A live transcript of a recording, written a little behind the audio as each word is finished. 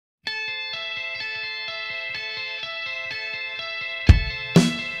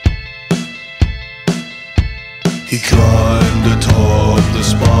He climbed atop the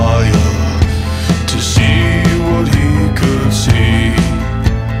spire to see what he could see.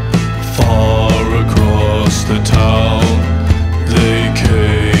 Far across the town they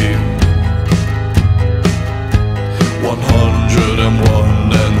came,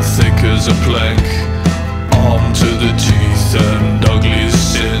 101 and thick as a plank, armed to the teeth and ugly as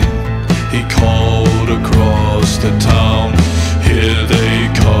sin. He called across the town, here they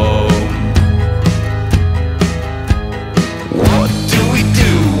come. What do we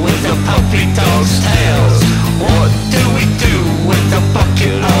do with the puppy dog's tails? What do we do with the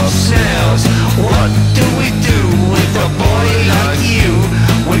bucket of snails? What do we do with a boy like you?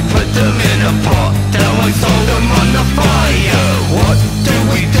 We put them in a pot, then we throw them on the fire. What do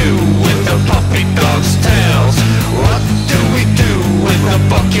we do with the puppy dog's tails? What do we do with a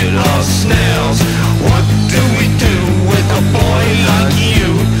bucket of snails? What do we do with a boy like you?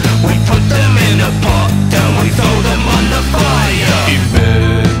 We put them in a pot, then we throw them on the fire. He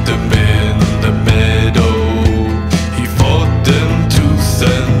met them in the meadow, he fought them tooth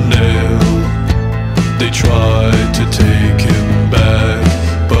and nail. They tried to take him back,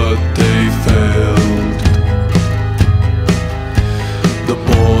 but they failed. The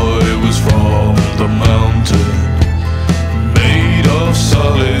boy was from the mountain, made of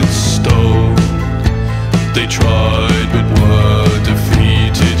solid stone. They tried but were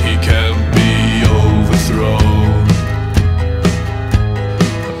defeated, he can't be overthrown.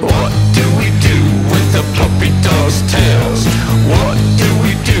 What do we do with the puppy dog's tails? What do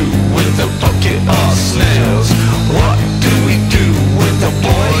we do with the bucket of snails? What do we do with a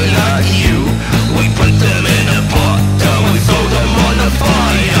boy like you? We put them in a pot, then we throw them on the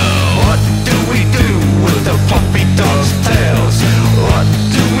fire. What do we do with the puppy dog's tails? What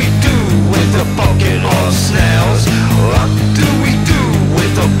do we do with the bucket of snails? What do we do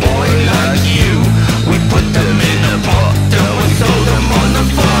with a boy like you? We put them in a pot, then we throw them on the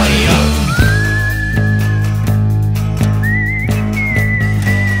fire.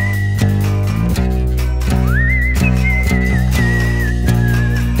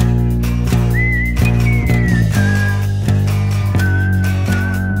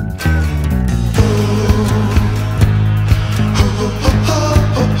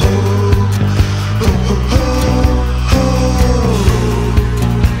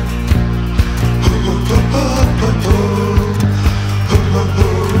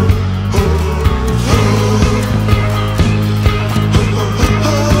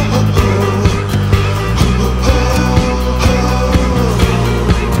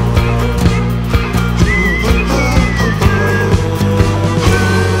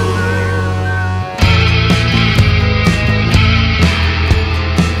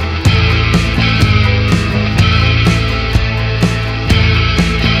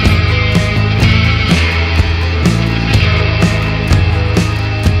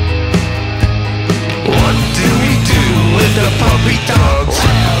 What do we do with the puppy dog?